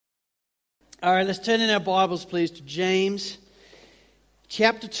All right, let's turn in our Bibles, please, to James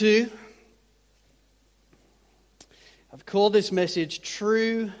chapter 2. I've called this message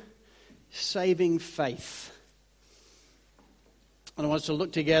True Saving Faith. And I want us to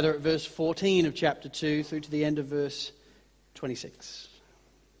look together at verse 14 of chapter 2 through to the end of verse 26.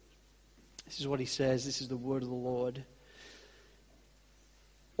 This is what he says. This is the word of the Lord.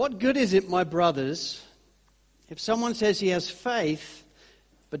 What good is it, my brothers, if someone says he has faith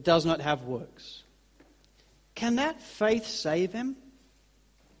but does not have works? Can that faith save him?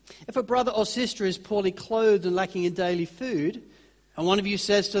 If a brother or sister is poorly clothed and lacking in daily food, and one of you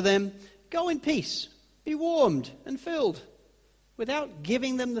says to them, "Go in peace, be warmed and filled," without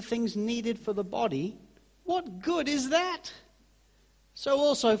giving them the things needed for the body, what good is that? So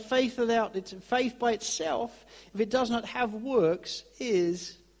also faith by itself, if it does not have works,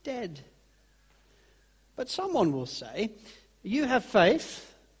 is dead. But someone will say, "You have faith,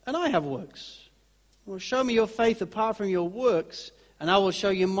 and I have works. Well, show me your faith apart from your works, and I will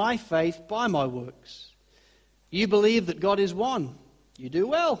show you my faith by my works. You believe that God is one. You do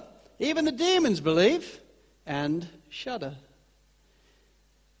well. Even the demons believe and shudder.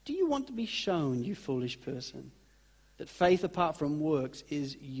 Do you want to be shown, you foolish person, that faith apart from works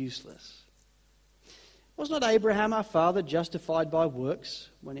is useless? Was not Abraham our father justified by works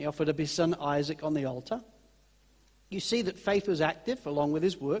when he offered up his son Isaac on the altar? You see that faith was active along with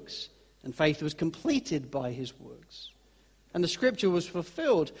his works, and faith was completed by his works. And the scripture was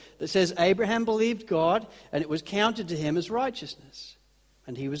fulfilled that says Abraham believed God, and it was counted to him as righteousness.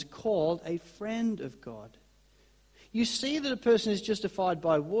 And he was called a friend of God. You see that a person is justified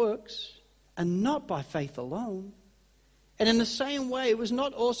by works, and not by faith alone. And in the same way, was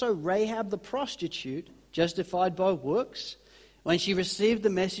not also Rahab the prostitute justified by works, when she received the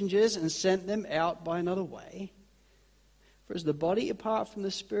messengers and sent them out by another way? For as the body apart from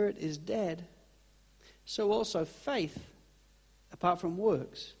the spirit is dead, so also faith apart from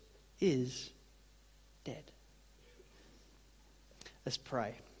works is dead. Let's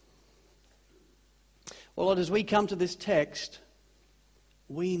pray. Well, Lord, as we come to this text,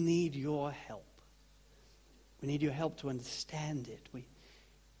 we need your help. We need your help to understand it. We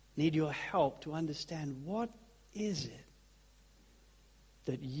need your help to understand what is it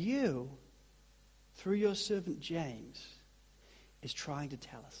that you, through your servant James, is trying to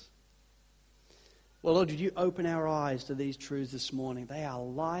tell us. Well, Lord, would you open our eyes to these truths this morning? They are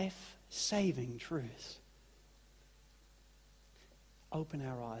life-saving truths. Open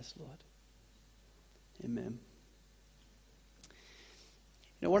our eyes, Lord. Amen.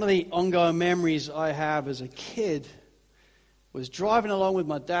 You know, one of the ongoing memories I have as a kid was driving along with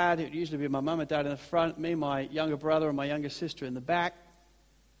my dad. It would usually be my mum and dad in the front, me, my younger brother, and my younger sister in the back.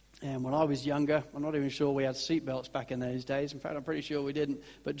 And when I was younger, I'm not even sure we had seatbelts back in those days. In fact, I'm pretty sure we didn't.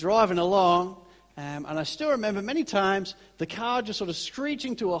 But driving along, and I still remember many times the car just sort of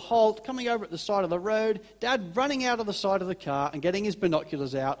screeching to a halt, coming over at the side of the road, Dad running out of the side of the car and getting his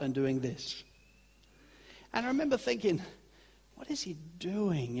binoculars out and doing this. And I remember thinking, what is he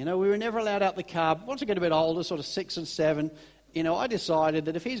doing? You know, we were never allowed out the car. Once I get a bit older, sort of 6 and 7, you know, I decided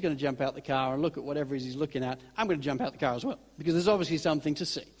that if he's going to jump out the car and look at whatever it is he's looking at, I'm going to jump out the car as well, because there's obviously something to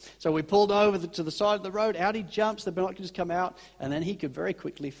see. So we pulled over to the side of the road, out he jumps, the binoculars come out, and then he could very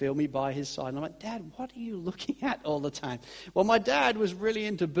quickly feel me by his side. And I'm like, Dad, what are you looking at all the time? Well, my dad was really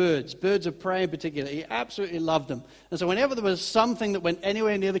into birds of prey in particular. He absolutely loved them. And so whenever there was something that went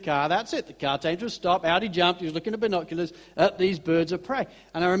anywhere near the car, that's it. The car came to a stop, out he jumped, he was looking at binoculars at these birds of prey.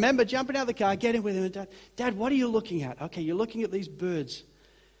 And I remember jumping out of the car, getting with him, and Dad, what are you looking at? Okay, you're looking at these birds.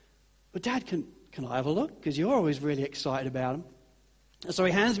 But Dad, can I have a look? Because you're always really excited about them. And so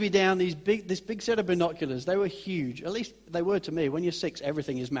he hands me down this big set of binoculars. They were huge. At least they were to me. When you're 6,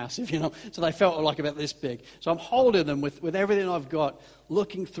 everything is massive, you know. So they felt like about this big. So I'm holding them with everything I've got,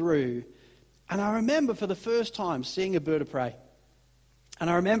 looking through. And I remember for the first time seeing a bird of prey.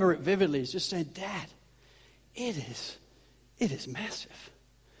 And I remember it vividly. It's just saying, Dad, it is massive.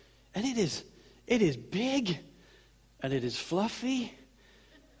 And it is big. And it is fluffy,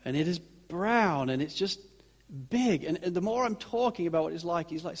 and it is brown, and it's just big. And the more I'm talking about what it's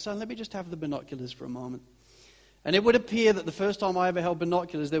like, he's like, son, let me just have the binoculars for a moment. And it would appear that the first time I ever held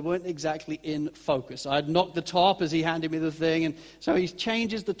binoculars, they weren't exactly in focus. I had knocked the top as he handed me the thing, and so he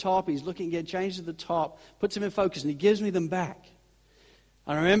changes the top, he's looking again, changes the top, puts them in focus, and he gives me them back.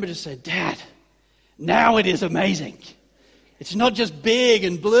 And I remember just saying, Dad, now it is amazing. It's not just big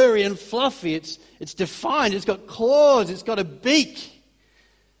and blurry and fluffy. It's defined. It's got claws. It's got a beak.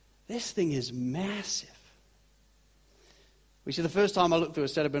 This thing is massive. We see, the first time I looked through a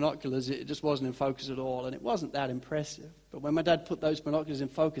set of binoculars, it just wasn't in focus at all, and it wasn't that impressive. But when my dad put those binoculars in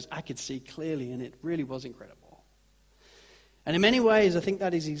focus, I could see clearly, and it really was incredible. And in many ways, I think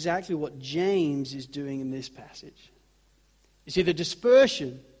that is exactly what James is doing in this passage. You see, the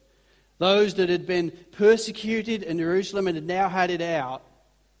dispersion, those that had been persecuted in Jerusalem and had now had it out,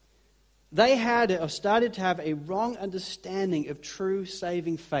 they had or started to have a wrong understanding of true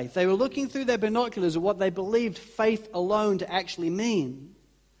saving faith. They were looking through their binoculars at what they believed faith alone to actually mean,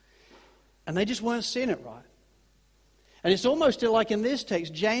 and they just weren't seeing it right. And it's almost like in this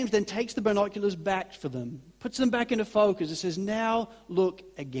text, James then takes the binoculars back for them, puts them back into focus, and says, now look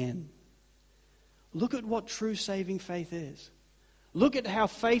again. Look at what true saving faith is. Look at how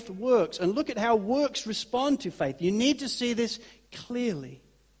faith works, and look at how works respond to faith. You need to see this clearly.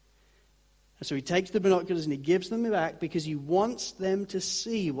 And so he takes the binoculars and he gives them back because he wants them to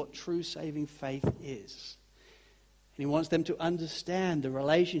see what true saving faith is. And he wants them to understand the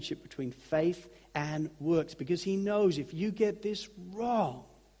relationship between faith and works, because he knows if you get this wrong,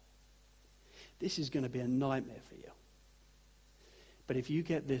 this is going to be a nightmare for you. But if you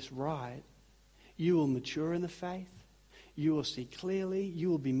get this right, you will mature in the faith, you will see clearly, you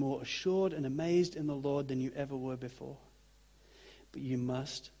will be more assured and amazed in the Lord than you ever were before. But you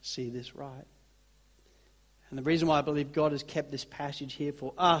must see this right. And the reason why I believe God has kept this passage here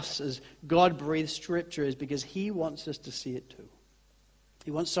for us as God-breathed Scripture is because he wants us to see it too.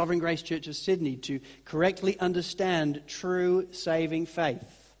 He wants Sovereign Grace Church of Sydney to correctly understand true saving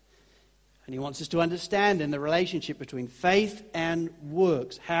faith. And he wants us to understand in the relationship between faith and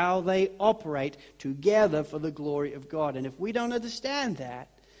works, how they operate together for the glory of God. And if we don't understand that,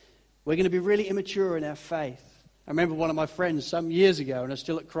 we're going to be really immature in our faith. I remember one of my friends some years ago, and I was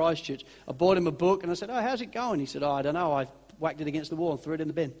still at Christchurch. I bought him a book, and I said, "Oh, how's it going?" He said, "Oh, I don't know. I whacked it against the wall and threw it in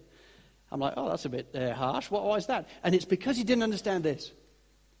the bin." I'm like, "Oh, that's a bit harsh. Why is that?" And it's because he didn't understand this.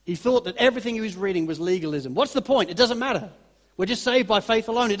 He thought that everything he was reading was legalism. What's the point? It doesn't matter. We're just saved by faith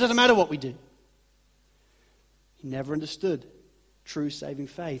alone. It doesn't matter what we do. He never understood true saving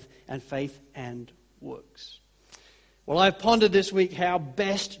faith and works. Well, I've pondered this week how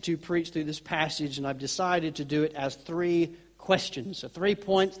best to preach through this passage, and I've decided to do it as 3 questions. So 3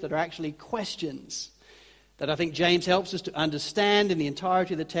 points that are actually questions that I think James helps us to understand in the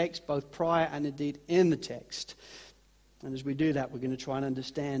entirety of the text, both prior and indeed in the text. And as we do that, we're going to try and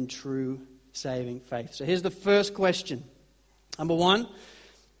understand true saving faith. So here's the first question. Number 1,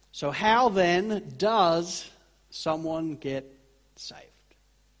 so how then does someone get saved?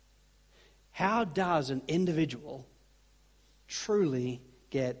 How does an individual truly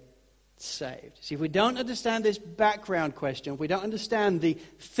get saved? See, if we don't understand this background question, if we don't understand the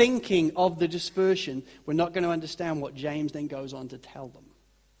thinking of the dispersion, we're not going to understand what James then goes on to tell them.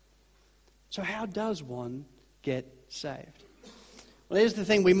 So how does one get saved? Well, here's the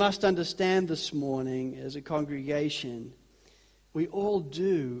thing we must understand this morning as a congregation. We all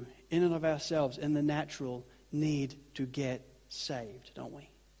do, in and of ourselves, in the natural, need to get saved, don't we?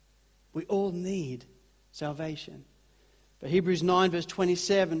 We all need salvation. But Hebrews 9 verse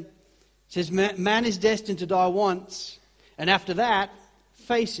 27 says, man is destined to die once, and after that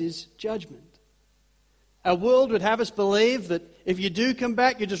faces judgment. Our world would have us believe that if you do come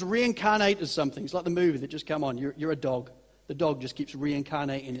back, you just reincarnate as something. It's like the movie that just come on. You're a dog. The dog just keeps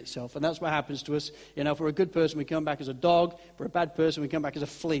reincarnating itself. And that's what happens to us. You know, if we're a good person, we come back as a dog. If we're a bad person, we come back as a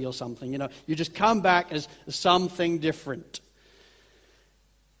flea or something. You know, you just come back as something different.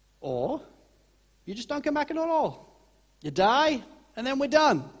 Or you just don't come back at all. You die, and then we're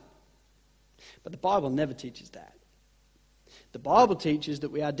done. But the Bible never teaches that. The Bible teaches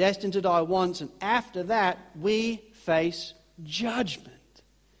that we are destined to die once, and after that, we face judgment.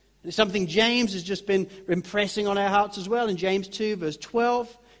 And it's something James has just been impressing on our hearts as well. In James 2, verse 12,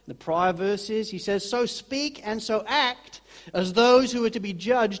 in the prior verses, he says, "So speak and so act as those who are to be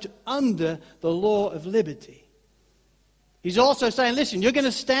judged under the law of liberty." He's also saying, listen, you're going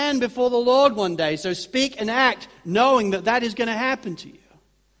to stand before the Lord one day, so speak and act knowing that that is going to happen to you.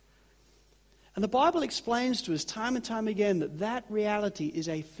 And the Bible explains to us time and time again that that reality is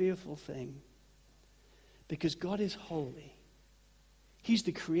a fearful thing because God is holy. He's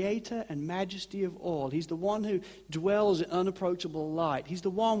the creator and majesty of all. He's the one who dwells in unapproachable light. He's the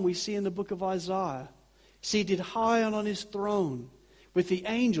one we see in the book of Isaiah, seated high on his throne, with the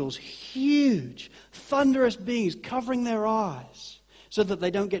angels, huge, thunderous beings covering their eyes so that they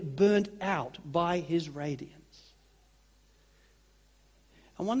don't get burnt out by his radiance.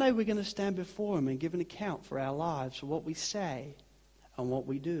 And one day we're going to stand before him and give an account for our lives, for what we say and what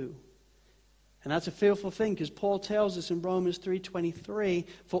we do. And that's a fearful thing because Paul tells us in Romans 3:23,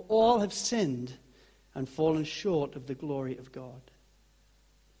 "For all have sinned and fallen short of the glory of God.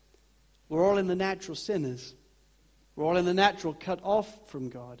 We're all in the natural sinners. We're all in the natural cut off from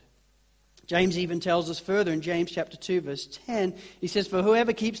God. James even tells us further in James chapter 2 verse 10, he says, "For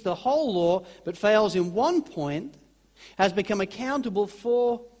whoever keeps the whole law but fails in one point has become accountable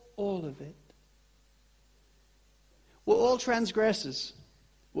for all of it." We're all transgressors.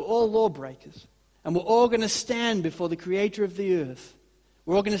 We're all lawbreakers. And we're all going to stand before the Creator of the earth.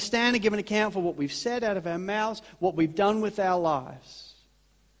 We're all going to stand and give an account for what we've said out of our mouths, what we've done with our lives.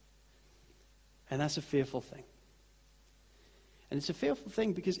 And that's a fearful thing. And it's a fearful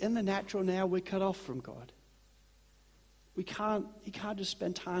thing because in the natural now we're cut off from God. He can't just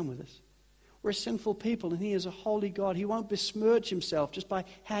spend time with us. We're sinful people and He is a holy God. He won't besmirch Himself just by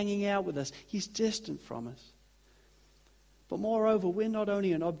hanging out with us. He's distant from us. But moreover, we're not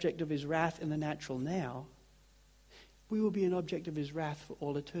only an object of His wrath in the natural now, we will be an object of His wrath for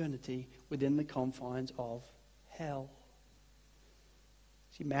all eternity within the confines of hell.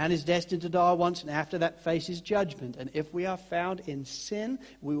 See, man is destined to die once, and after that faces judgment. And if we are found in sin,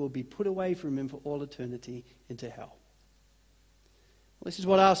 we will be put away from Him for all eternity into hell. Well, this is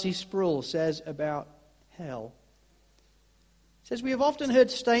what R.C. Sproul says about hell. He says, "We have often heard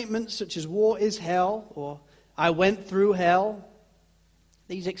statements such as war is hell, or I went through hell."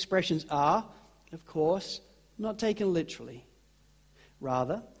 These expressions are, of course, not taken literally.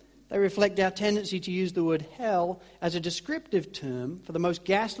 Rather, they reflect our tendency to use the word hell as a descriptive term for the most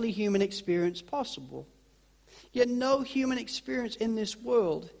ghastly human experience possible. Yet no human experience in this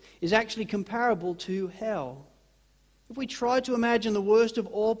world is actually comparable to hell. If we try to imagine the worst of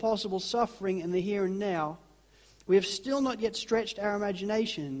all possible suffering in the here and now, we have still not yet stretched our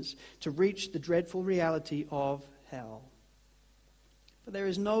imaginations to reach the dreadful reality of hell. But there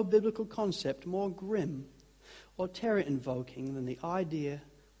is no biblical concept more grim or terror-invoking than the idea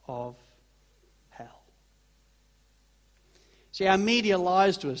of hell. See, our media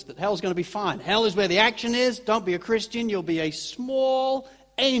lies to us that hell's going to be fine. Hell is where the action is. Don't be a Christian. You'll be a small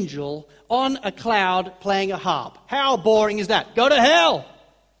angel on a cloud playing a harp. How boring is that? Go to hell.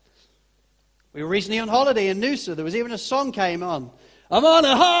 We were recently on holiday in Noosa. There was even a song came on. I'm on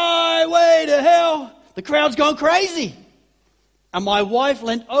a highway to hell. The crowd's gone crazy. And my wife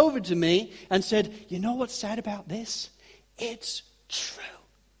leant over to me and said, "You know what's sad about this? It's true."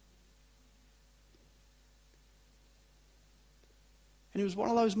 And it was one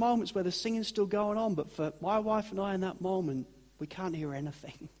of those moments where the singing's still going on, but for my wife and I in that moment, we can't hear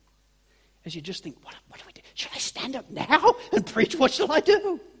anything. As you just think, what do we do? Should I stand up now and preach? What shall I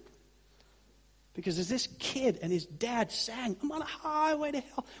do? Because as this kid and his dad sang, "I'm on a highway to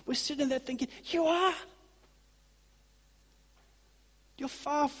hell," we're sitting there thinking, you are. You're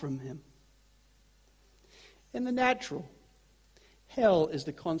far from Him. In the natural, hell is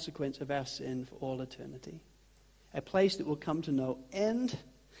the consequence of our sin for all eternity. A place that will come to no end,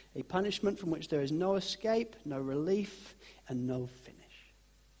 a punishment from which there is no escape, no relief, and no finish.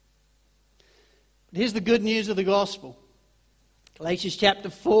 But here's the good news of the gospel. Galatians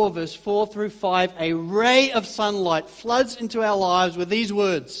chapter 4, verse 4 through 5, a ray of sunlight floods into our lives with these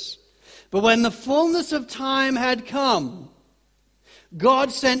words. "But when the fullness of time had come,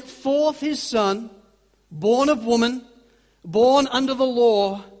 God sent forth His Son, born of woman, born under the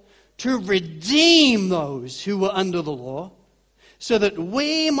law, to redeem those who were under the law, so that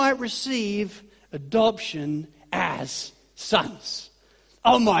we might receive adoption as sons."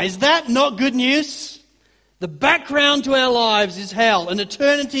 Oh my, is that not good news? The background to our lives is hell, an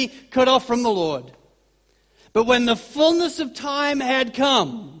eternity cut off from the Lord. But when the fullness of time had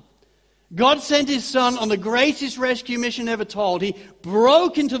come, God sent His Son on the greatest rescue mission ever told. He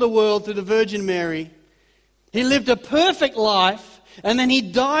broke into the world through the Virgin Mary. He lived a perfect life, and then He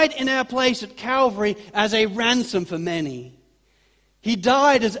died in our place at Calvary as a ransom for many. He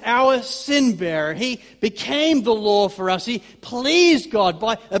died as our sin bearer. He became the law for us. He pleased God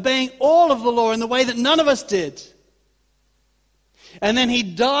by obeying all of the law in the way that none of us did. And then He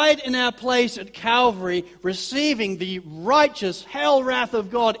died in our place at Calvary, receiving the righteous hell wrath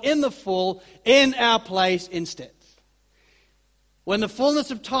of God in the full in our place instead. When the fullness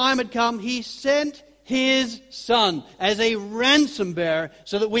of time had come, He sent His Son as a ransom bearer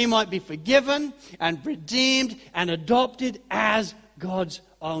so that we might be forgiven and redeemed and adopted as God's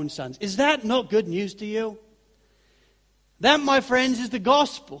own sons. Is that not good news to you? That, my friends, is the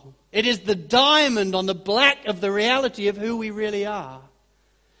gospel. It is the diamond on the black of the reality of who we really are.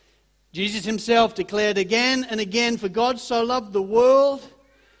 Jesus Himself declared again and again, "For God so loved the world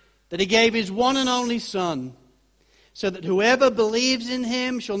that He gave His one and only Son, so that whoever believes in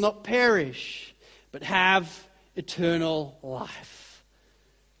Him shall not perish, but have eternal life."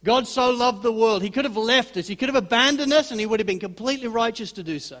 God so loved the world. He could have left us. He could have abandoned us, and he would have been completely righteous to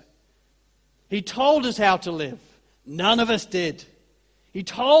do so. He told us how to live. None of us did. He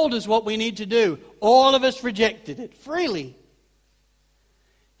told us what we need to do. All of us rejected it freely.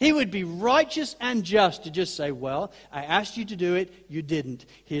 He would be righteous and just to just say, well, I asked you to do it, you didn't.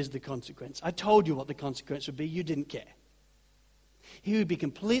 Here's the consequence. I told you what the consequence would be, you didn't care. He would be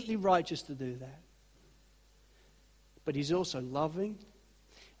completely righteous to do that. But he's also loving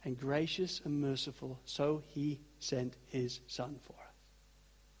and gracious and merciful, so he sent his Son for us.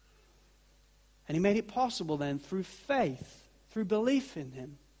 And he made it possible then through faith, through belief in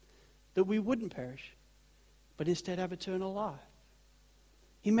him, that we wouldn't perish, but instead have eternal life.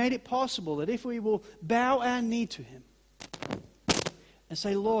 He made it possible that if we will bow our knee to him and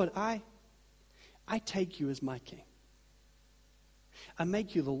say, Lord, I take you as my king. I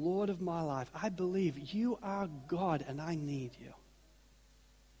make you the Lord of my life. I believe you are God and I need you.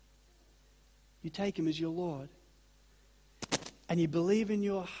 You take him as your Lord. And you believe in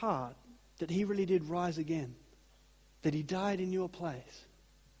your heart that he really did rise again. That he died in your place.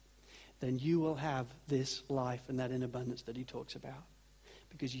 Then you will have this life and that in abundance that he talks about.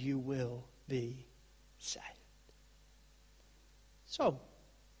 Because you will be saved. So,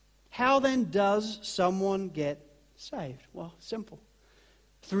 how then does someone get saved? Well, simple.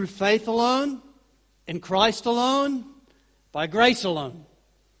 Through faith alone, in Christ alone, by grace alone.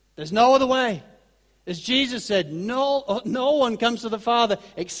 There's no other way. As Jesus said, no one comes to the Father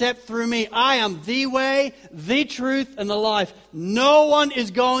except through me. I am the way, the truth, and the life. No one is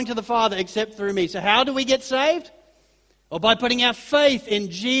going to the Father except through me. So how do we get saved? Or by putting our faith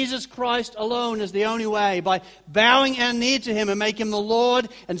in Jesus Christ alone as the only way. By bowing our knee to him and making him the Lord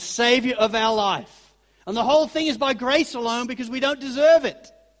and Savior of our life. And the whole thing is by grace alone because we don't deserve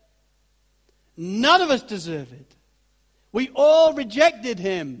it. None of us deserve it. We all rejected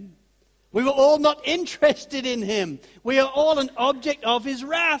him. We were all not interested in him. We are all an object of his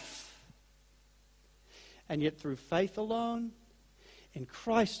wrath. And yet through faith alone, in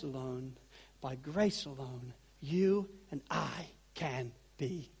Christ alone, by grace alone, you and I can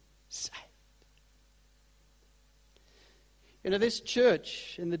be saved. You know, this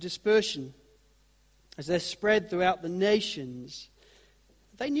church in the dispersion, as they're spread throughout the nations,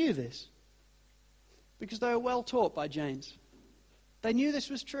 they knew this because they were well taught by James. They knew this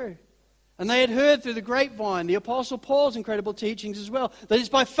was true. And they had heard through the grapevine, the Apostle Paul's incredible teachings as well, that it's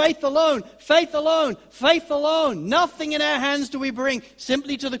by faith alone, faith alone, faith alone. Nothing in our hands do we bring,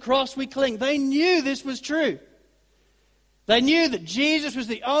 simply to the cross we cling. They knew this was true. They knew that Jesus was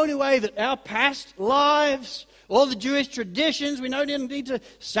the only way, that our past lives, all the Jewish traditions, we no longer need to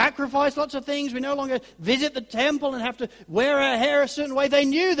sacrifice lots of things. We no longer visit the temple and have to wear our hair a certain way. They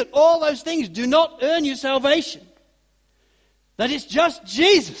knew that all those things do not earn you salvation. That it's just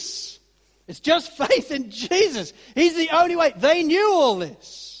Jesus. It's just faith in Jesus. He's the only way. They knew all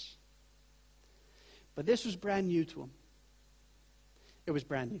this. But this was brand new to them. It was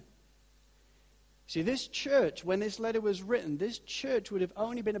brand new. See, this church, when this letter was written, this church would have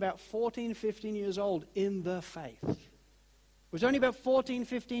only been about 14, 15 years old in the faith. It was only about 14,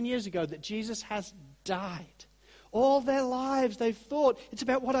 15 years ago that Jesus has died. All their lives they've thought, it's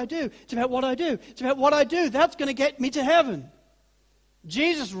about what I do, it's about what I do, it's about what I do. That's going to get me to heaven.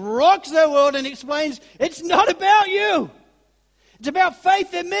 Jesus rocks their world and explains, it's not about you. It's about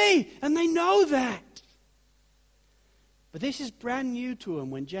faith in me. And they know that. But this is brand new to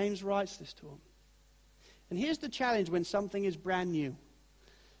them when James writes this to them. And here's the challenge when something is brand new.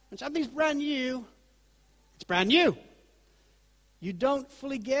 When something's brand new, it's brand new. You don't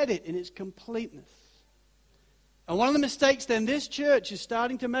fully get it in its completeness. And one of the mistakes then this church is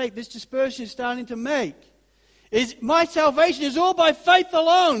starting to make, this dispersion is starting to make, is my salvation is all by faith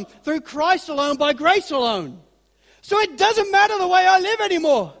alone, through Christ alone, by grace alone. So it doesn't matter the way I live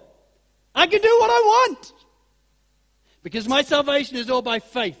anymore. I can do what I want. Because my salvation is all by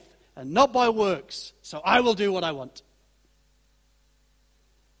faith and not by works. So I will do what I want.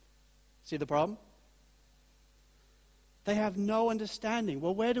 See the problem? They have no understanding.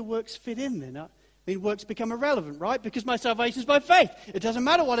 Well, where do works fit in then? I mean, works become irrelevant, right? Because my salvation is by faith. It doesn't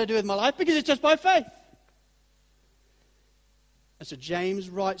matter what I do with my life because it's just by faith. And so James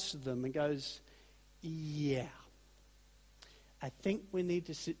writes to them and goes, yeah, I think we need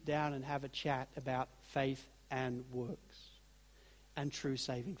to sit down and have a chat about faith and works and true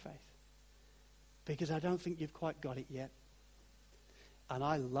saving faith. Because I don't think you've quite got it yet. And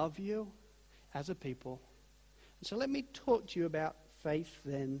I love you as a people. And so let me talk to you about faith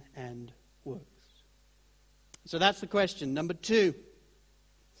then and works. So that's the question. Number 2.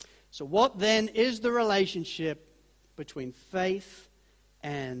 So what then is the relationship between faith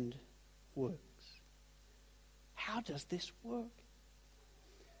and works. How does this work?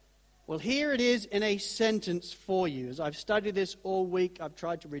 Well, here it is in a sentence for you. As I've studied this all week, I've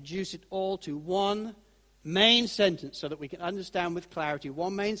tried to reduce it all to one main sentence so that we can understand with clarity.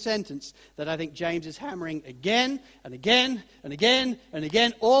 One main sentence that I think James is hammering again and again and again and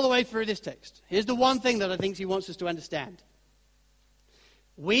again all the way through this text. Here's the one thing that I think he wants us to understand.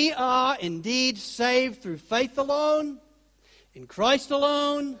 We are indeed saved through faith alone, in Christ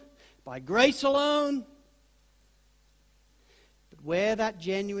alone, by grace alone. But where that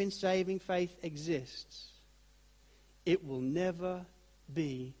genuine saving faith exists, it will never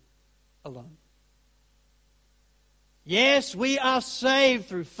be alone. Yes, we are saved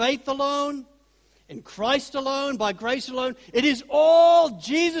through faith alone, in Christ alone, by grace alone. It is all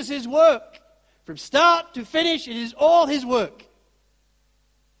Jesus' work. From start to finish, it is all his work.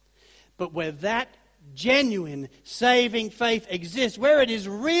 But where that genuine saving faith exists, where it is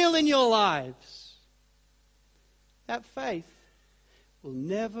real in your lives, that faith will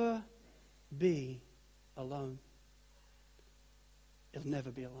never be alone. It'll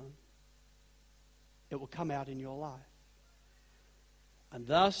never be alone. It will come out in your life. And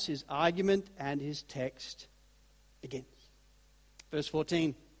thus his argument and his text begins. Verse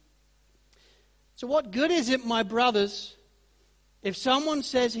 14. So what good is it, my brothers, if someone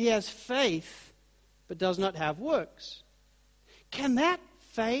says he has faith but does not have works? Can that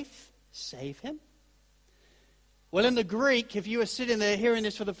faith save him? Well, in the Greek, if you were sitting there hearing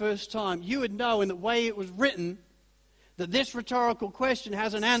this for the first time, you would know in the way it was written that this rhetorical question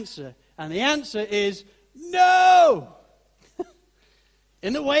has an answer. And the answer is no!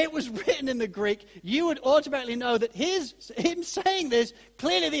 In the way it was written in the Greek, you would automatically know that him saying this,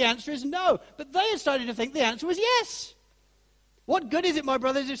 clearly the answer is no. But they had started to think the answer was yes. What good is it, my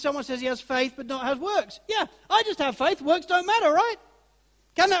brothers, if someone says he has faith but not has works? Yeah, I just have faith. Works don't matter, right?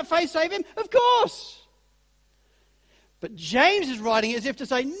 Can that faith save him? Of course. But James is writing it as if to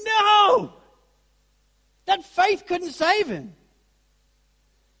say, no! That faith couldn't save him.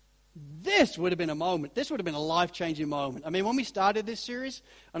 This would have been a moment. This would have been a life-changing moment. I mean, when we started this series,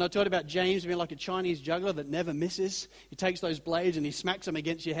 and I talked about James being like a Chinese juggler that never misses. He takes those blades and he smacks them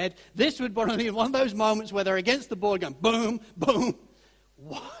against your head. This would be one of those moments where they're against the board going boom, boom.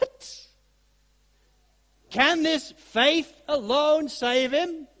 What? Can this faith alone save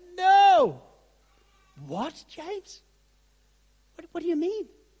him? No. What, James? What do you mean?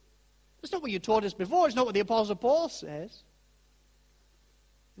 That's not what you taught us before. It's not what the Apostle Paul says.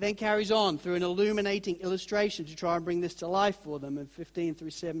 Then carries on through an illuminating illustration to try and bring this to life for them in 15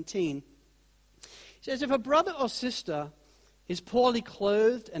 through 17. He says, if a brother or sister is poorly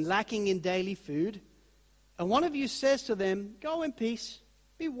clothed and lacking in daily food, and one of you says to them, go in peace,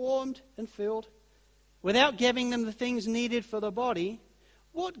 be warmed and filled, without giving them the things needed for the body,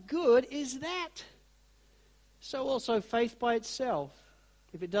 what good is that? So also faith by itself,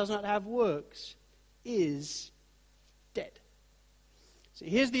 if it does not have works, is dead. So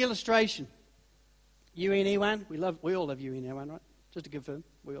here's the illustration. Yui and Iwan, we all love Yui and Iwan, right? Just to confirm,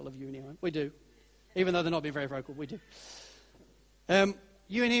 we all love Yui and Iwan. We do. Even though they're not being very vocal, we do.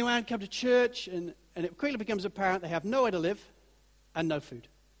 Yui and Iwan come to church, and it quickly becomes apparent they have nowhere to live and no food.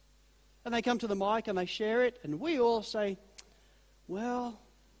 And they come to the mic and they share it, and we all say, well,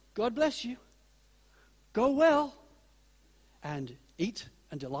 God bless you. Go well, and eat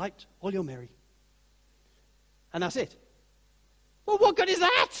and delight while you're merry. And that's it. Well, what good is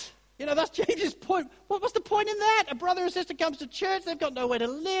that? You know, that's James's point. What's the point in that? A brother or sister comes to church, they've got nowhere to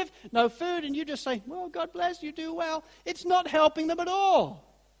live, no food, and you just say, well, God bless you, do well. It's not helping them at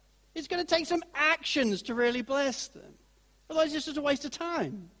all. It's going to take some actions to really bless them. Otherwise, it's just a waste of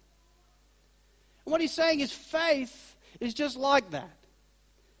time. And what he's saying is faith is just like that.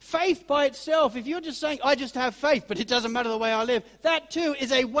 Faith by itself, if you're just saying, I just have faith, but it doesn't matter the way I live, that too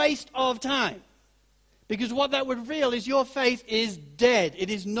is a waste of time. Because what that would reveal is your faith is dead. It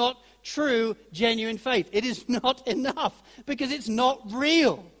is not true, genuine faith. It is not enough because it's not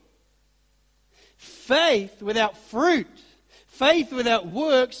real. Faith without fruit, faith without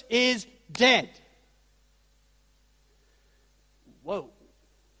works is dead. Whoa.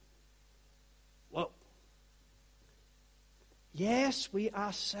 Whoa. Yes, we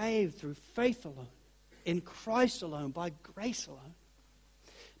are saved through faith alone, in Christ alone, by grace alone.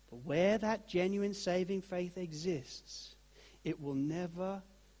 But where that genuine saving faith exists, it will never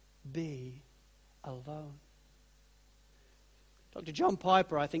be alone. Dr. John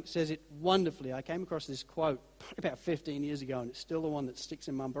Piper, I think, says it wonderfully. I came across this quote about 15 years ago, and it's still the one that sticks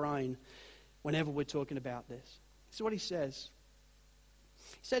in my brain whenever we're talking about this. This is what he says.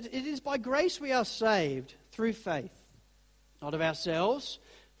 He said, it is by grace we are saved through faith. not of ourselves,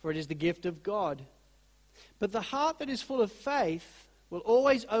 for it is the gift of God. But the heart that is full of faith will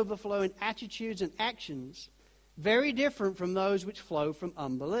always overflow in attitudes and actions very different from those which flow from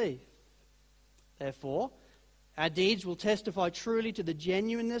unbelief. Therefore, our deeds will testify truly to the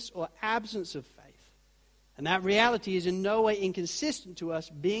genuineness or absence of faith. And that reality is in no way inconsistent to us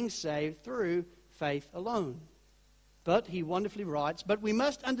being saved through faith alone. But, he wonderfully writes, but we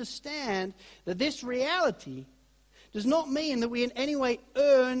must understand that this reality does not mean that we in any way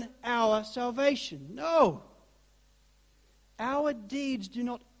earn our salvation. No. Our deeds do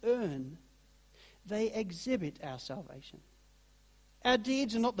not earn, they exhibit our salvation. Our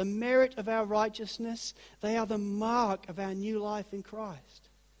deeds are not the merit of our righteousness, they are the mark of our new life in Christ.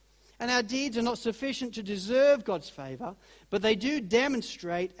 And our deeds are not sufficient to deserve God's favor, but they do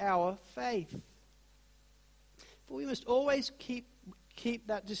demonstrate our faith. But we must always keep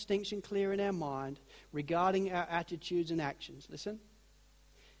that distinction clear in our mind regarding our attitudes and actions. Listen.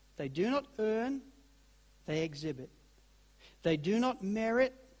 They do not earn, they exhibit. They do not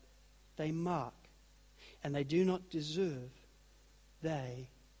merit, they mark. And they do not deserve, they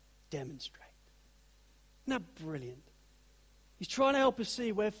demonstrate. Isn't that brilliant? He's trying to help us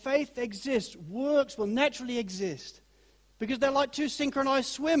see where faith exists, works will naturally exist. Because they're like two synchronized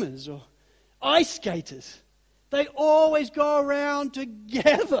swimmers or ice skaters. They always go around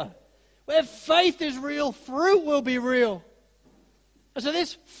together. Where faith is real, fruit will be real. And so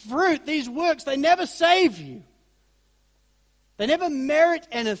this fruit, these works, they never save you. They never merit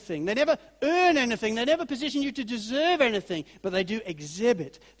anything. They never earn anything. They never position you to deserve anything. But they do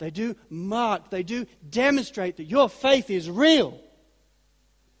exhibit. They do mark. They do demonstrate that your faith is real.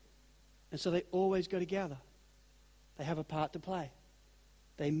 And so they always go together. They have a part to play.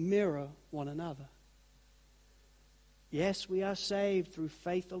 They mirror one another. Yes, we are saved through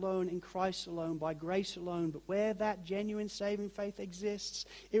faith alone, in Christ alone, by grace alone. But where that genuine saving faith exists,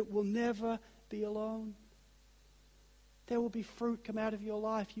 it will never be alone. There will be fruit come out of your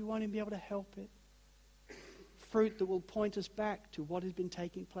life. You won't even be able to help it. Fruit that will point us back to what has been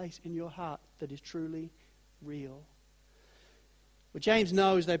taking place in your heart that is truly real. Well, James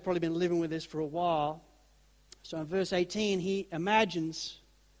knows they've probably been living with this for a while. So in verse 18, he imagines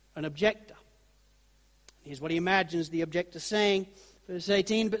an objector. Here's what he imagines the objector saying. Verse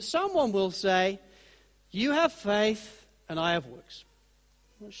 18, but someone will say, you have faith and I have works.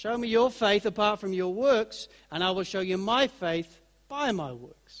 Well, show me your faith apart from your works, and I will show you my faith by my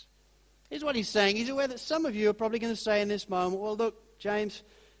works. Here's what he's saying. He's aware that some of you are probably going to say in this moment, well, look, James,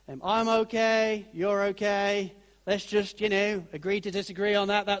 I'm okay, you're okay. Let's just, agree to disagree on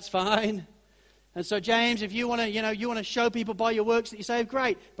that. That's fine. And so, James, if you want to, show people by your works that you're saved,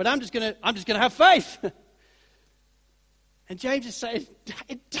 great. But I'm just going to have faith. And James is saying,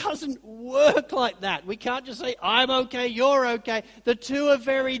 it doesn't work like that. We can't just say, I'm okay, you're okay. The two are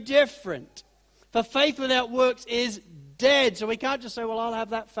very different. For faith without works is dead. So we can't just say, well, I'll have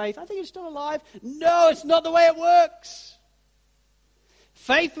that faith. I think you're still alive. No, it's not the way it works.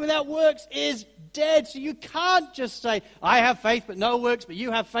 Faith without works is dead. So you can't just say, I have faith but no works, but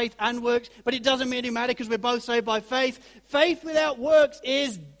you have faith and works. But it doesn't really matter because we're both saved by faith. Faith without works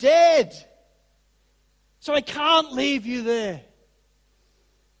is dead. So I can't leave you there.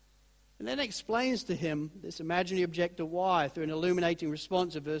 And then it explains to him, this imaginary objector, why, through an illuminating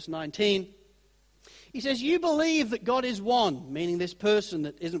response of verse 19. He says, you believe that God is one, meaning this person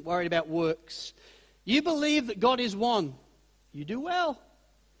that isn't worried about works. You believe that God is one. You do well.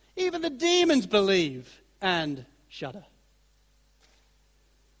 Even the demons believe and shudder.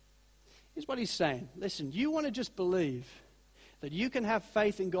 Here's what he's saying. Listen, you want to just believe that you can have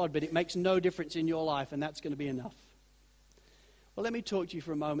faith in God, but it makes no difference in your life, and that's going to be enough. Well, let me talk to you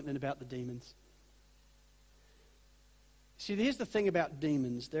for a moment then about the demons. See, here's the thing about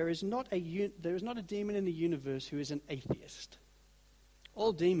demons. There is not a demon in the universe who is an atheist.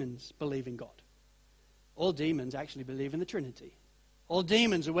 All demons believe in God. All demons actually believe in the Trinity. All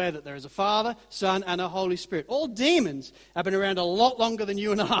demons are aware that there is a Father, Son, and a Holy Spirit. All demons have been around a lot longer than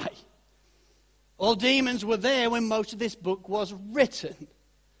you and I. All demons were there when most of this book was written.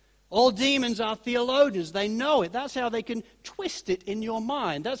 All demons are theologians. They know it. That's how they can twist it in your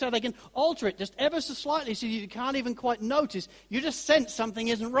mind. That's how they can alter it just ever so slightly so you can't even quite notice. You just sense something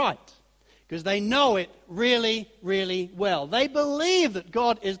isn't right because they know it really, really well. They believe that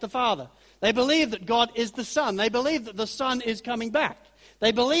God is the Father. They believe that God is the Son. They believe that the Son is coming back.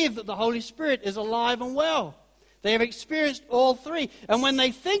 They believe that the Holy Spirit is alive and well. They have experienced all three. And when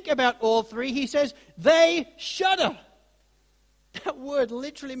they think about all three, he says, they shudder. That word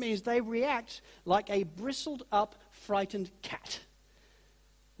literally means they react like a bristled up, frightened cat.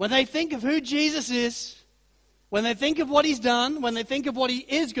 When they think of who Jesus is When they think of what he's done, when they think of what he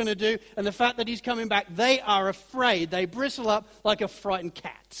is going to do, and the fact that he's coming back, they are afraid. They bristle up like a frightened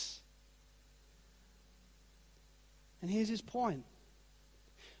cat. And here's his point.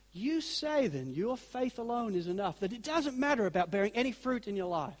 You say then your faith alone is enough, that it doesn't matter about bearing any fruit in your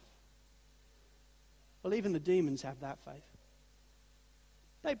life. Well, even the demons have that faith.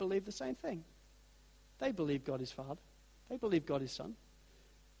 They believe the same thing. They believe God is Father. They believe God is Son.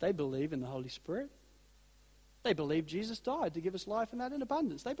 They believe in the Holy Spirit. They believe Jesus died to give us life and that in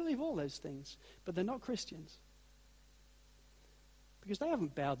abundance. They believe all those things, but they're not Christians. Because they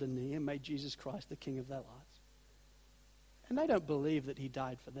haven't bowed the knee and made Jesus Christ the King of their lives. And they don't believe that he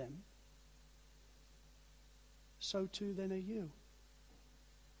died for them. So too then are you.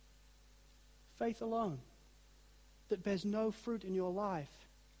 Faith alone that bears no fruit in your life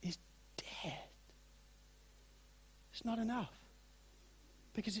is dead. It's not enough.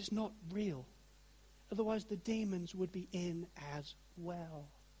 Because it's not real. Otherwise the demons would be in as well.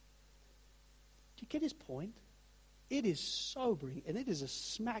 Do you get his point? It is sobering and it is a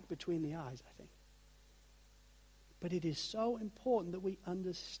smack between the eyes, I think. But it is so important that we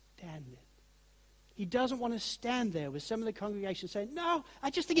understand it. He doesn't want to stand there with some of the congregation saying, no, I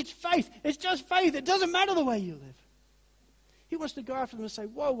just think it's faith. It's just faith. It doesn't matter the way you live. He wants to go after them and say,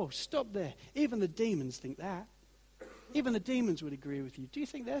 whoa, stop there. Even the demons think that. Even the demons would agree with you. Do you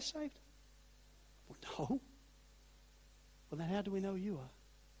think they're saved? Well, no. Well, then how do we know you are?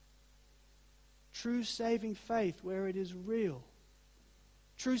 True saving faith where it is real.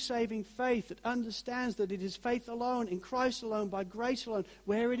 True saving faith that understands that it is faith alone, in Christ alone, by grace alone.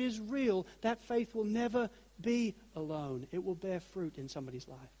 Where it is real, that faith will never be alone. It will bear fruit in somebody's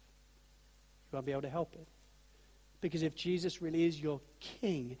life. You won't be able to help it. Because if Jesus really is your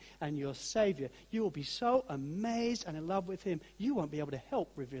King and your Savior, you will be so amazed and in love with him, you won't be able to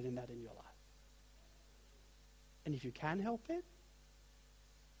help revealing that in your life. And if you can help it,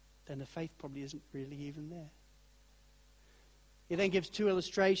 then the faith probably isn't really even there. He then gives two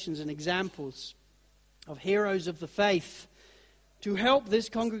illustrations and examples of heroes of the faith to help this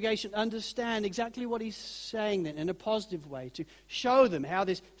congregation understand exactly what he's saying then in a positive way, to show them how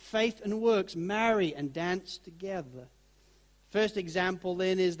this faith and works marry and dance together. First example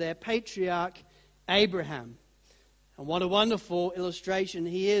then is their patriarch Abraham. And what a wonderful illustration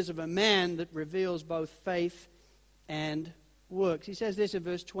he is of a man that reveals both faith and works. He says this in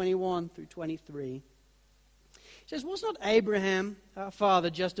verse 21 through 23. He says, was not Abraham, our father,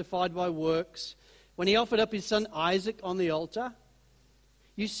 justified by works when he offered up his son Isaac on the altar?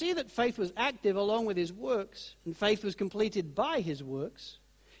 You see that faith was active along with his works, and faith was completed by his works.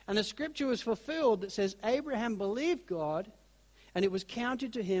 And the scripture was fulfilled that says, Abraham believed God, and it was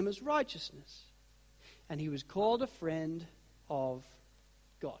counted to him as righteousness. And he was called a friend of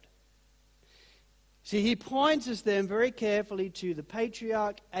God. See, he points us then very carefully to the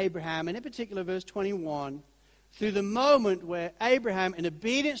patriarch Abraham, and in particular verse 21, through the moment where Abraham, in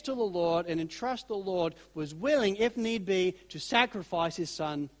obedience to the Lord and in trust the Lord, was willing, if need be, to sacrifice his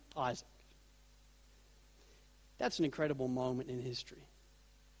son Isaac. That's an incredible moment in history.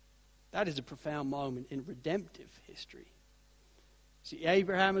 That is a profound moment in redemptive history. See,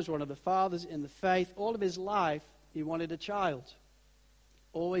 Abraham is one of the fathers in the faith. All of his life, he wanted a child.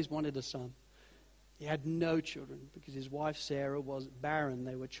 Always wanted a son. He had no children because his wife Sarah was barren.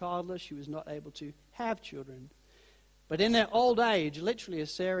 They were childless. She was not able to have children. But in their old age, literally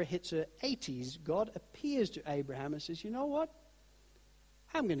as Sarah hits her 80s, God appears to Abraham and says, you know what?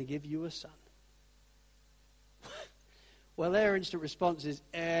 I'm going to give you a son. Well, their instant response is,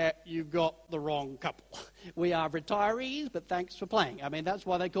 you've got the wrong couple. We are retirees, but thanks for playing. I mean, that's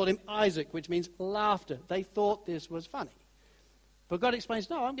why they called him Isaac, which means laughter. They thought this was funny. But God explains,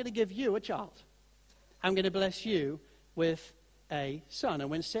 no, I'm going to give you a child. I'm going to bless you with a son. And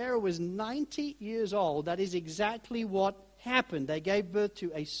when Sarah was 90 years old, that is exactly what happened. They gave birth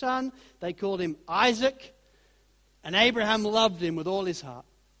to a son. They called him Isaac. And Abraham loved him with all his heart.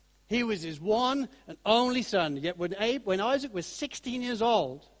 He was his one and only son. Yet when Isaac was 16 years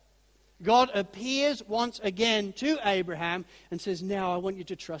old, God appears once again to Abraham and says, now I want you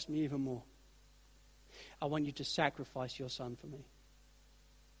to trust me even more. I want you to sacrifice your son for me.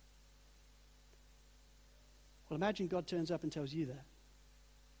 Well, imagine God turns up and tells you that.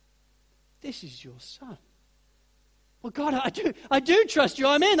 This is your son. Well, God, I do trust you.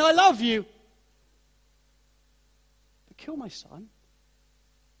 I'm in. I love you. But kill my son?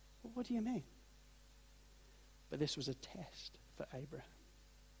 Well, what do you mean? But this was a test for Abraham.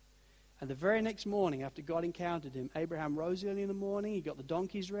 And the very next morning, after God encountered him, Abraham rose early in the morning. He got the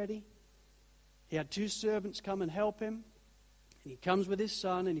donkeys ready. He had 2 servants come and help him. And he comes with his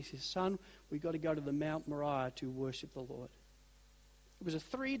son and he says, son, we've got to go to the Mount Moriah to worship the Lord. It was a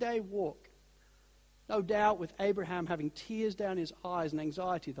 3-day walk. No doubt with Abraham having tears down his eyes and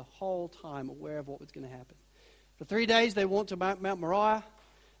anxiety the whole time, aware of what was going to happen. For 3 days they walked to Mount Moriah.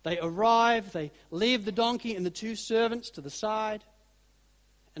 They arrive, they leave the donkey and the 2 servants to the side.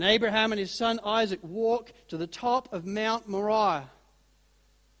 And Abraham and his son Isaac walk to the top of Mount Moriah.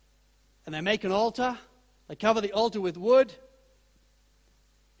 And they make an altar. They cover the altar with wood.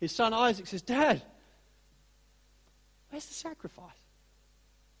 His son Isaac says, Dad, where's the sacrifice?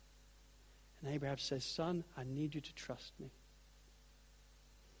 And Abraham says, son, I need you to trust me.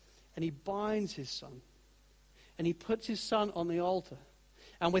 And he binds his son. And he puts his son on the altar.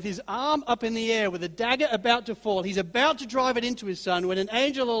 And with his arm up in the air, with a dagger about to fall, he's about to drive it into his son when an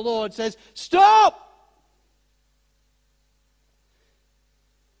angel of the Lord says, stop!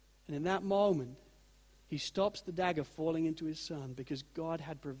 And in that moment, he stops the dagger falling into his son because God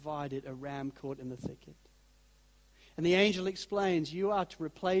had provided a ram caught in the thicket. And the angel explains, you are to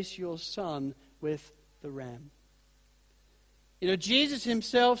replace your son with the ram. You know, Jesus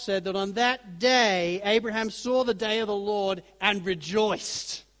himself said that on that day, Abraham saw the day of the Lord and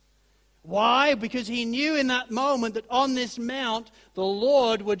rejoiced. Why? Because he knew in that moment that on this mount, the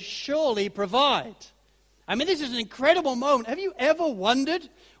Lord would surely provide. I mean, this is an incredible moment. Have you ever wondered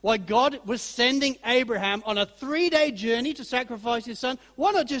why God was sending Abraham on a 3-day journey to sacrifice his son?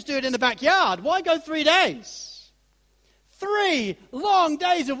 Why not just do it in the backyard? Why go 3 days? 3 long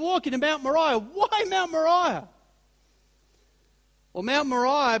days of walking to Mount Moriah. Why Mount Moriah? Well, Mount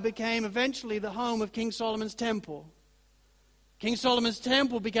Moriah became eventually the home of King Solomon's temple. King Solomon's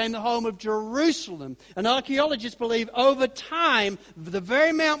temple became the home of Jerusalem. And archaeologists believe over time, the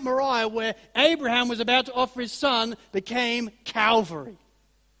very Mount Moriah where Abraham was about to offer his son became Calvary.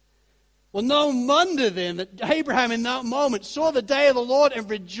 Well, no wonder then that Abraham in that moment saw the day of the Lord and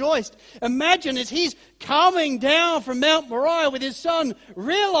rejoiced. Imagine as he's coming down from Mount Moriah with his son,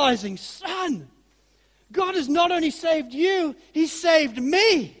 realizing, son, God has not only saved you, He's saved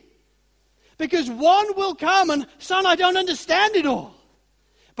me. Because one will come and, son, I don't understand it all.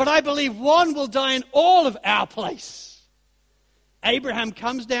 But I believe one will die in all of our place. Abraham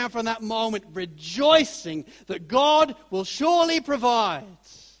comes down from that moment rejoicing that God will surely provide.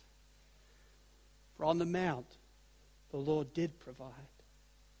 For on the mount, the Lord did provide.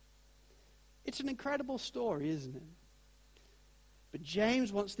 It's an incredible story, isn't it? But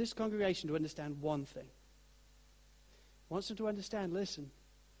James wants this congregation to understand one thing. He wants them to understand, listen,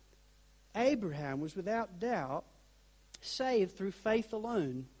 Abraham was without doubt saved through faith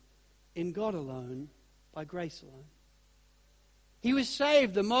alone, in God alone, by grace alone. He was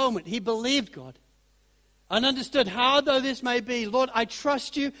saved the moment he believed God and understood, hard though this may be, Lord, I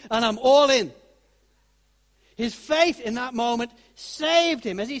trust you and I'm all in. His faith in that moment saved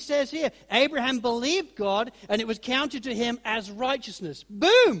him. As he says here, Abraham believed God and it was counted to him as righteousness.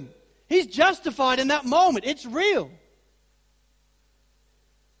 Boom! He's justified in that moment. It's real.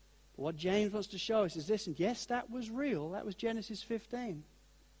 What James wants to show us is, listen, yes, that was real. That was Genesis 15.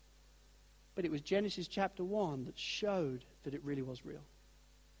 But it was Genesis chapter 1 that showed that it really was real.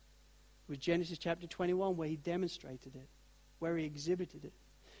 It was Genesis chapter 21 where he demonstrated it, where he exhibited it,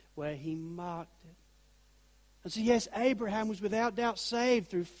 where he marked it. And so yes, Abraham was without doubt saved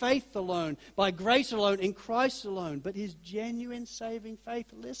through faith alone, by grace alone, in Christ alone. But his genuine saving faith,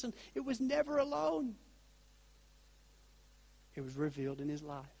 listen, it was never alone. It was revealed in his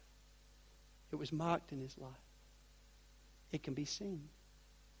life. It was marked in his life. It can be seen.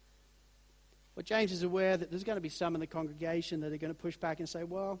 Well, James is aware that there's going to be some in the congregation that are going to push back and say,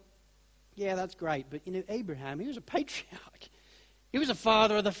 well, yeah, that's great. But, you know, Abraham, he was a patriarch. He was a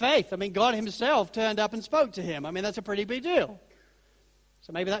father of the faith. I mean, God himself turned up and spoke to him. I mean, that's a pretty big deal.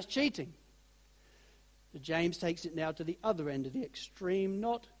 So maybe that's cheating. But James takes it now to the other end of the extreme,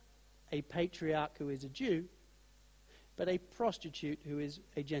 not a patriarch who is a Jew, but a prostitute who is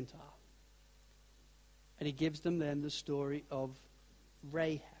a Gentile. And he gives them then the story of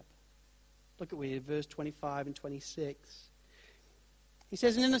Rahab. Look at verse 25 and 26. He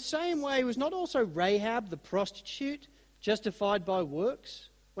says, and in the same way was not also Rahab the prostitute justified by works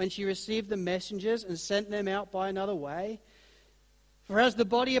when she received the messengers and sent them out by another way? For as the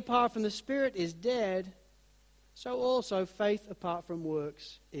body apart from the spirit is dead, so also faith apart from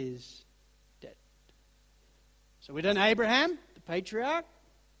works is dead. So we're done Abraham, the patriarch.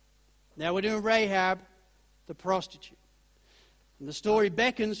 Now we're doing Rahab, the prostitute. And the story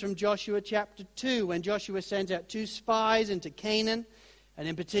beckons from Joshua chapter 2, when Joshua sends out 2 spies into Canaan, and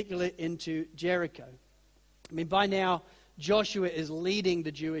in particular into Jericho. I mean, by now, Joshua is leading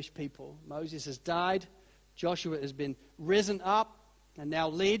the Jewish people. Moses has died. Joshua has been risen up and now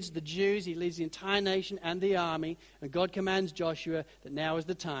leads the Jews. He leads the entire nation and the army. And God commands Joshua that now is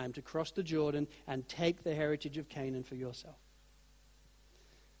the time to cross the Jordan and take the heritage of Canaan for yourself.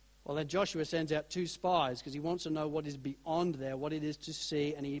 Well, then Joshua sends out 2 spies because he wants to know what is beyond there, what it is to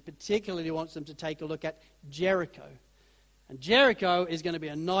see. And he particularly wants them to take a look at Jericho. And Jericho is going to be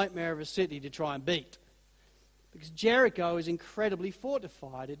a nightmare of a city to try and beat. Because Jericho is incredibly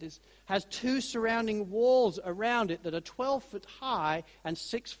fortified. It has 2 surrounding walls around it that are 12 foot high and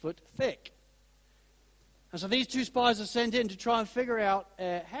 6 foot thick. And so these 2 spies are sent in to try and figure out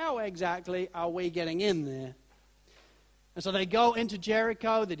how exactly are we getting in there. And so they go into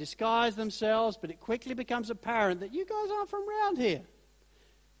Jericho, they disguise themselves, but it quickly becomes apparent that you guys aren't from around here.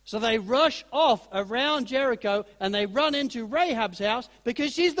 So they rush off around Jericho and they run into Rahab's house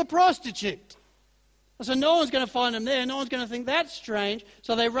because she's the prostitute. So no one's going to find them there. No one's going to think that's strange.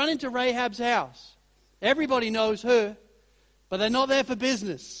 So they run into Rahab's house. Everybody knows her, but they're not there for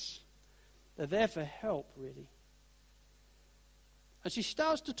business. They're there for help, really. And she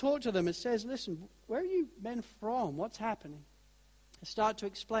starts to talk to them and says, listen, where are you men from? What's happening? They start to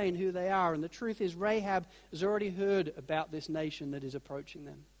explain who they are. And the truth is, Rahab has already heard about this nation that is approaching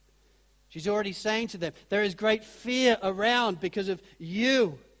them. She's already saying to them, there is great fear around because of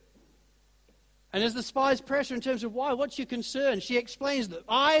you. And as the spies press her in terms of why, what's your concern? She explains that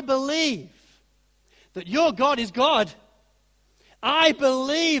I believe that your God is God. I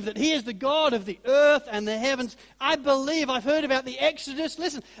believe that He is the God of the earth and the heavens. I believe, I've heard about the Exodus.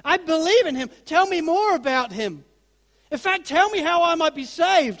 Listen, I believe in Him. Tell me more about Him. In fact, tell me how I might be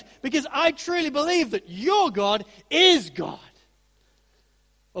saved, because I truly believe that your God is God.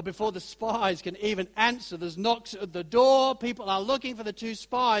 Well, before the spies can even answer, there's knocks at the door. People are looking for the 2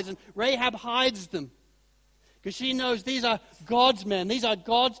 spies, and Rahab hides them. Because she knows these are God's men. These are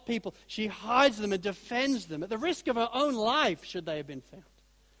God's people. She hides them and defends them at the risk of her own life should they have been found.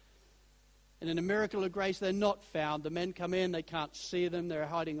 And in a miracle of grace, they're not found. The men come in. They can't see them. They're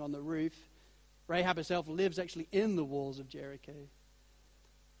hiding on the roof. Rahab herself lives actually in the walls of Jericho.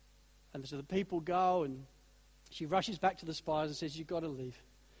 And so the people go, and she rushes back to the spies and says, you've got to leave.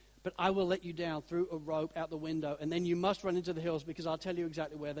 But I will let you down through a rope out the window. And then you must run into the hills, because I'll tell you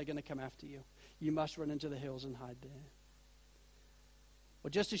exactly where they're going to come after you. You must run into the hills and hide there.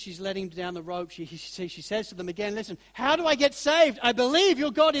 Well, just as she's letting down the rope, she says to them again, listen, how do I get saved? I believe your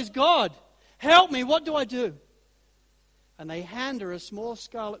God is God. Help me. What do I do? And they hand her a small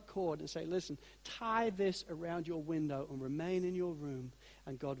scarlet cord and say, listen, tie this around your window and remain in your room,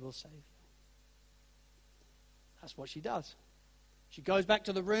 and God will save you. That's what she does. She goes back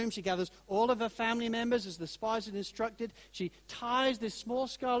to the room. She gathers all of her family members as the spies had instructed. She ties this small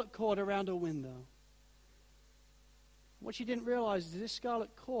scarlet cord around her window. What she didn't realize is this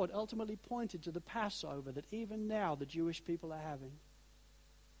scarlet cord ultimately pointed to the Passover that even now the Jewish people are having,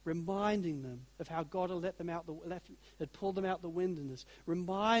 reminding them of how God had pulled them out the wilderness,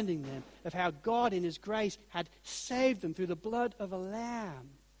 reminding them of how God in His grace had saved them through the blood of a lamb.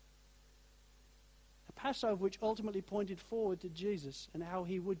 Passover which ultimately pointed forward to Jesus and how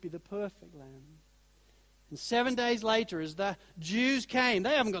He would be the perfect lamb. And 7 days later, as the Jews came,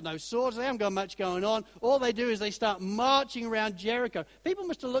 they haven't got no swords, they haven't got much going on. All they do is they start marching around Jericho. People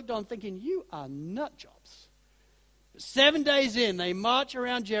must have looked on thinking, you are nut jobs. 7 days in, they march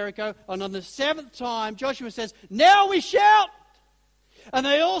around Jericho, and on the 7th time, Joshua says, now we shout! And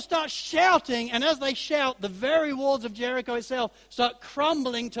they all start shouting, and as they shout, the very walls of Jericho itself start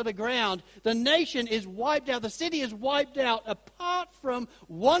crumbling to the ground. The nation is wiped out. The city is wiped out, apart from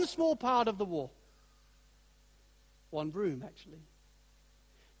one small part of the wall. One room, actually,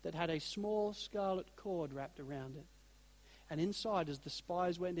 that had a small scarlet cord wrapped around it. And inside, as the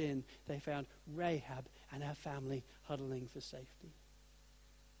spies went in, they found Rahab and her family huddling for safety.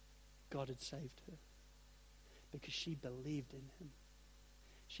 God had saved her because she believed in Him.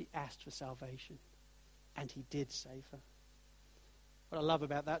 She asked for salvation, and He did save her. What I love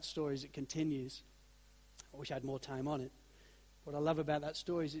about that story is it continues. I wish I had more time on it. What I love about that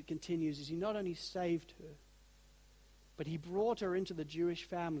story is it continues is He not only saved her, but He brought her into the Jewish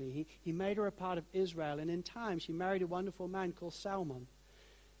family. He made her a part of Israel, and in time she married a wonderful man called Salmon.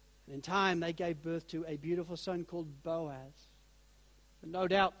 And in time they gave birth to a beautiful son called Boaz. And no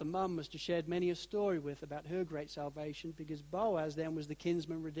doubt the mum must have shared many a story with about her great salvation, because Boaz then was the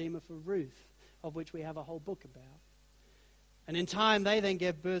kinsman redeemer for Ruth, of which we have a whole book about. And in time they then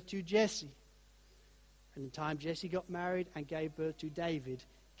gave birth to Jesse. And in time Jesse got married and gave birth to David,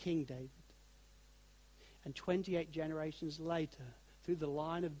 King David. And 28 generations later, through the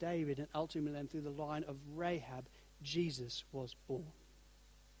line of David and ultimately through the line of Rahab, Jesus was born.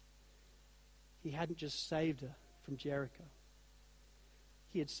 he hadn't just saved her from Jericho.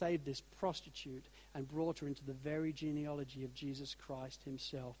 He had saved this prostitute and brought her into the very genealogy of Jesus Christ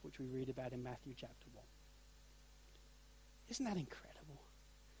himself, which we read about in Matthew chapter 1. Isn't that incredible?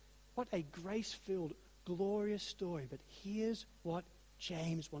 What a grace-filled, glorious story. But here's what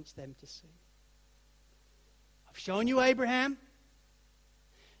James wants them to see. I've shown you Abraham.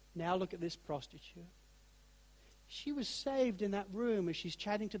 Now look at this prostitute. She was saved in that room as she's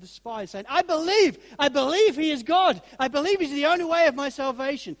chatting to the spies, saying, I believe he is God. I believe he's the only way of my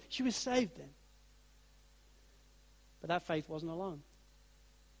salvation. She was saved then. But that faith wasn't alone.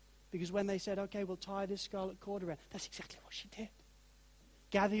 Because when they said, okay, we'll tie this scarlet cord around, that's exactly what she did.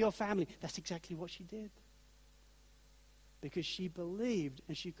 Gather your family, that's exactly what she did. Because she believed,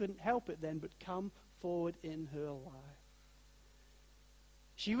 and she couldn't help it then but come forward in her life.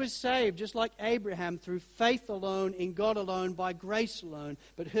 She was saved, just like Abraham, through faith alone, in God alone, by grace alone.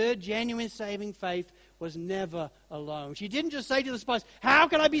 But her genuine saving faith was never alone. She didn't just say to the spies, how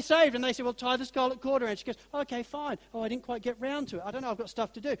can I be saved? And they said, well, tie the scarlet cord around. She goes, okay, fine. Oh, I didn't quite get round to it. I don't know, I've got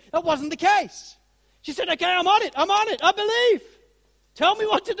stuff to do. That wasn't the case. She said, okay, I'm on it, I believe. Tell me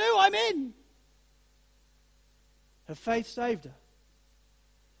what to do, I'm in. Her faith saved her.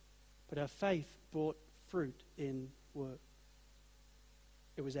 But her faith brought fruit in work.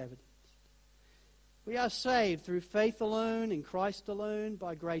 It was evidence. We are saved through faith alone, in Christ alone,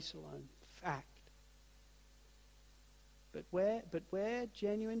 by grace alone. Fact. But where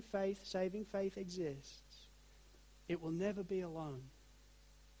genuine faith, saving faith exists, it will never be alone.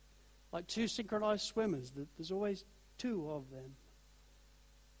 Like two synchronized swimmers, there's always two of them.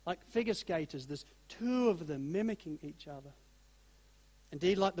 Like figure skaters, there's two of them mimicking each other.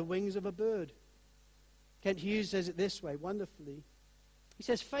 Indeed, like the wings of a bird. Kent Hughes says it this way, wonderfully. He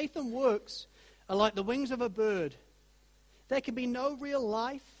says, faith and works are like the wings of a bird. There can be no real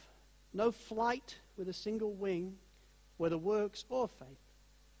life, no flight with a single wing, whether works or faith.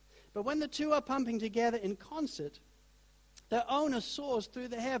 But when the two are pumping together in concert, their owner soars through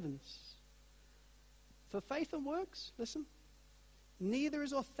the heavens. For faith and works, listen, neither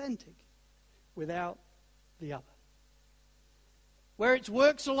is authentic without the other. Where it's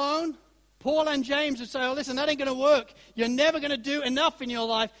works alone, Paul and James would say, oh, listen, that ain't going to work. You're never going to do enough in your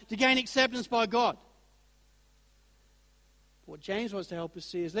life to gain acceptance by God. What James wants to help us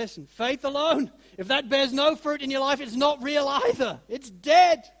see is, listen, faith alone, if that bears no fruit in your life, it's not real either. It's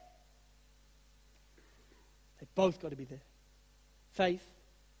dead. They've both got to be there. Faith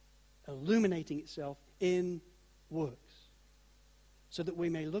illuminating itself in works. So that we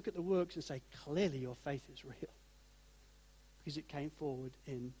may look at the works and say, clearly your faith is real. Because it came forward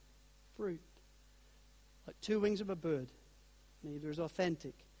in fruit. Like two wings of a bird. Neither is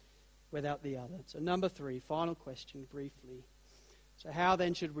authentic without the other. So number 3, final question briefly. So how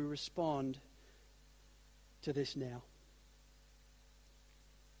then should we respond to this now?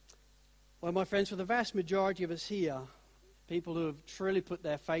 Well, my friends, for the vast majority of us here, people who have truly put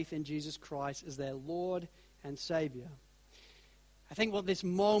their faith in Jesus Christ as their Lord and Savior, I think what this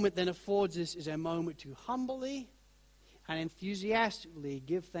moment then affords us is a moment to humbly and enthusiastically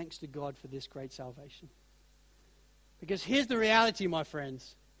give thanks to God for this great salvation. Because here's the reality, my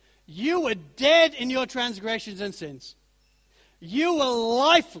friends. You were dead in your transgressions and sins. You were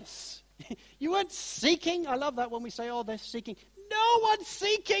lifeless. You weren't seeking. I love that when we say, oh, they're seeking. No one's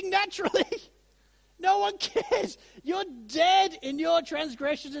seeking naturally. No one cares. You're dead in your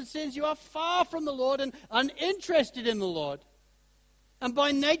transgressions and sins. You are far from the Lord and uninterested in the Lord. And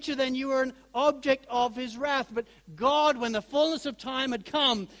by nature then you were an object of his wrath. But God, when the fullness of time had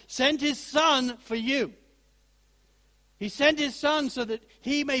come, sent his Son for you. He sent his Son so that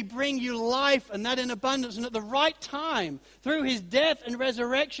he may bring you life, and that in abundance. And at the right time, through his death and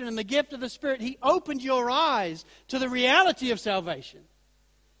resurrection and the gift of the Spirit, he opened your eyes to the reality of salvation.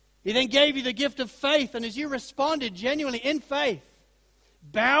 He then gave you the gift of faith, and as you responded genuinely in faith,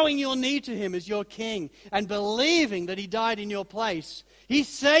 bowing your knee to him as your King and believing that he died in your place, he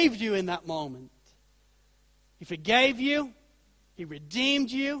saved you in that moment. He forgave you. He redeemed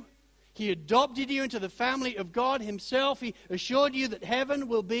you. He adopted you into the family of God himself. He assured you that heaven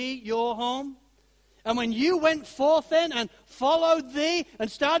will be your home. And when you went forth then and followed thee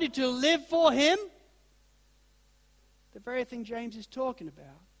and started to live for him, the very thing James is talking about,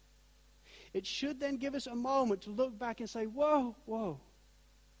 it should then give us a moment to look back and say, whoa,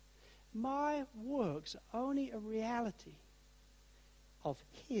 my works are only a reality of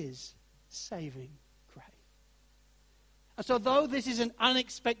his saving grace. And so though this is an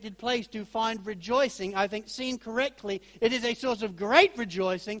unexpected place to find rejoicing, I think seen correctly, it is a source of great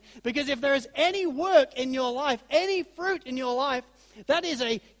rejoicing, because if there is any work in your life, any fruit in your life, That is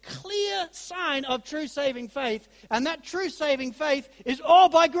a clear sign of true saving faith, and that true saving faith is all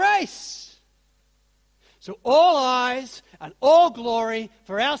by grace. So all eyes and all glory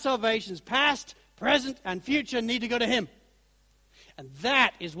for our salvations, past, present, and future, need to go to Him. And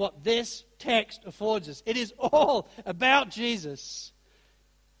that is what this text affords us. It is all about Jesus,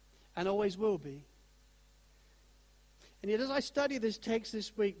 and always will be. And yet, as I study this text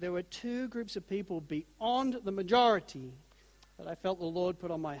this week, there were two groups of people beyond the majority that I felt the Lord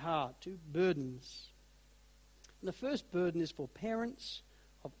put on my heart, two burdens. And the first burden is for parents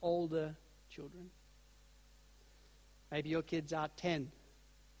of older children. Maybe your kids are 10,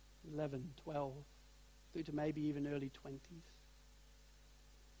 11, 12, through to maybe even early 20s.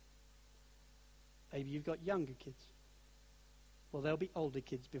 Maybe you've got younger kids. Well, they'll be older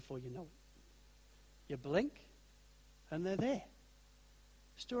kids before you know it. You blink, and they're there.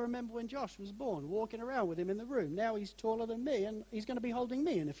 Still remember when Josh was born, walking around with him in the room. Now he's taller than me, and he's going to be holding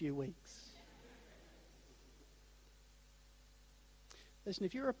me in a few weeks. Listen,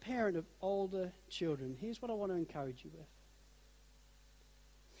 if you're a parent of older children, here's what I want to encourage you with.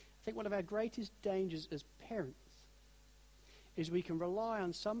 I think one of our greatest dangers as parents is we can rely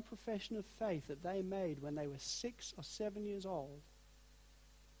on some profession of faith that they made when they were 6 or 7 years old.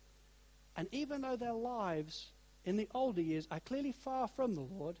 And even though their lives in the older years are clearly far from the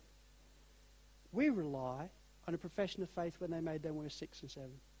Lord, we rely on a profession of faith when they made them when we were 6 and 7.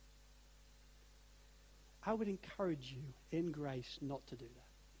 I would encourage you in grace not to do that.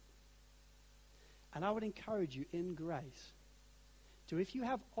 And I would encourage you in grace to, if you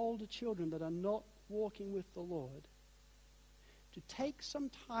have older children that are not walking with the Lord, to take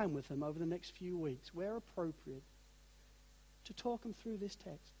some time with them over the next few weeks, where appropriate, to talk them through this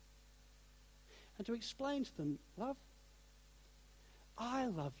text. And to explain to them, love, I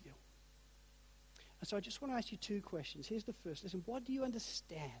love you. And so I just want to ask you two questions. Here's the first. Listen, what do you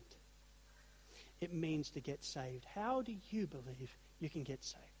understand it means to get saved? How do you believe you can get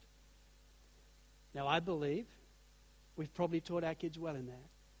saved? Now, I believe we've probably taught our kids well in that.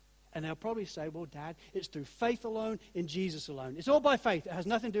 And they'll probably say, well, Dad, it's through faith alone, in Jesus alone. It's all by faith. It has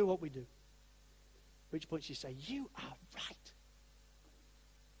nothing to do with what we do. At which point you say, you are right.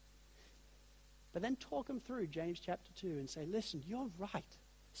 But then talk them through James chapter 2 and say, listen, you're right.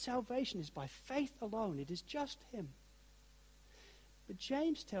 Salvation is by faith alone. It is just Him. But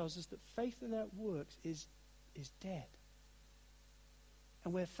James tells us that faith without works is dead.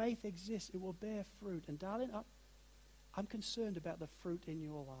 And where faith exists, it will bear fruit. And darling, I'm concerned about the fruit in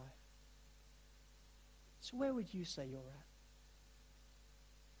your life. So where would you say you're at?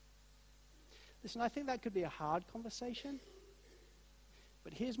 Listen, I think that could be a hard conversation.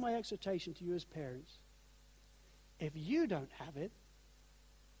 But here's my exhortation to you as parents. If you don't have it,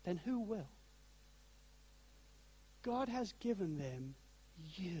 then who will? God has given them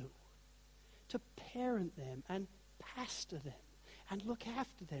you to parent them and pastor them and look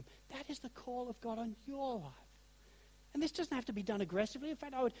after them. That is the call of God on your life. And this doesn't have to be done aggressively. In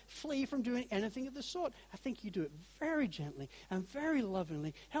fact, I would flee from doing anything of the sort. I think you do it very gently and very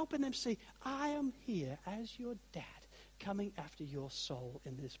lovingly, helping them see, I am here as your dad, coming after your soul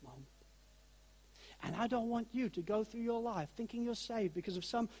in this moment. And I don't want you to go through your life thinking you're saved because of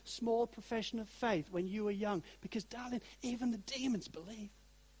some small profession of faith when you were young. Because, darling, even the demons believe.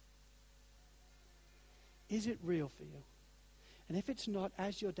 Is it real for you? And if it's not,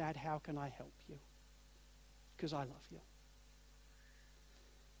 as your dad, how can I help you? Because I love you.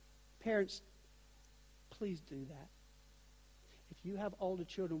 Parents, please do that. If you have older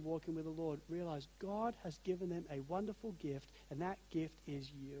children walking with the Lord, realize God has given them a wonderful gift, and that gift is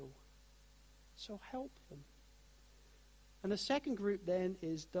you. So help them. And the second group then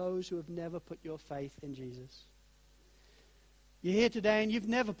is those who have never put your faith in Jesus. You're here today and you've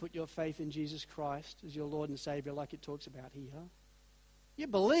never put your faith in Jesus Christ as your Lord and Savior like it talks about here. You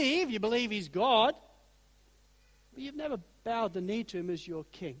believe He's God, but you've never bowed the knee to Him as your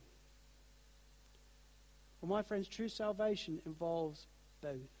King. Well, my friends, true salvation involves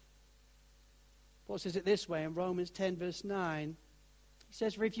both. Paul says it this way in Romans 10 verse 9. He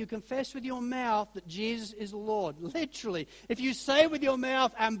says, for if you confess with your mouth that Jesus is Lord, literally, if you say with your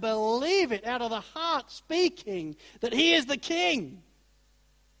mouth and believe it out of the heart speaking that He is the King,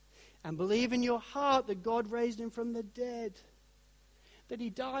 and believe in your heart that God raised Him from the dead, that He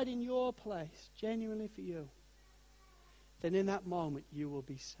died in your place, genuinely for you, then in that moment you will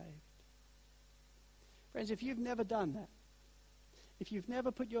be saved. Friends, if you've never done that, if you've never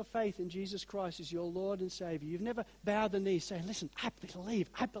put your faith in Jesus Christ as your Lord and Savior, you've never bowed the knee saying, listen, I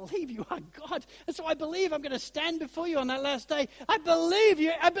believe you are God. And so I believe I'm going to stand before you on that last day. I believe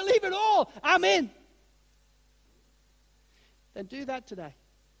you. I believe it all. I'm in. then do that today.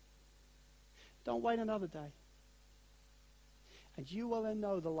 Don't wait another day. And you will then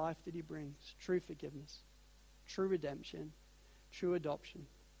know the life that he brings. True forgiveness, true redemption, true adoption,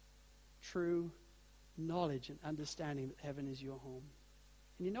 true knowledge and understanding that heaven is your home.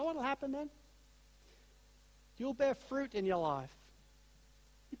 And you know what will happen then? You'll bear fruit in your life.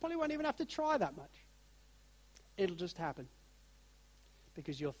 You probably won't even have to try that much. It'll just happen.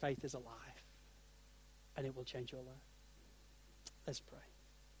 Because your faith is alive. And it will change your life. Let's pray.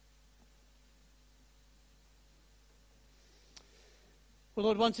 Well,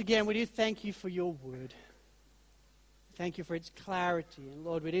 Lord, once again, we do thank you for your word. Thank you for its clarity. And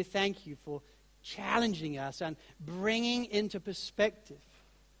Lord, we do thank you for challenging us and bringing into perspective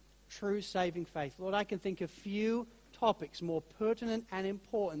true saving faith. Lord, I can think of few topics more pertinent and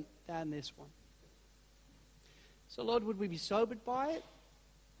important than this one. So, Lord, would we be sobered by it?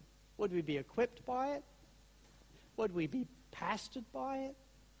 Would we be equipped by it? Would we be pastored by it?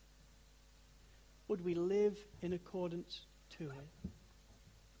 Would we live in accordance to it?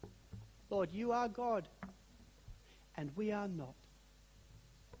 Lord, you are God, and we are not.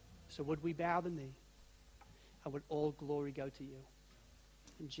 So would we bow the knee, and would all glory go to you?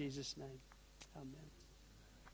 In Jesus' name, amen.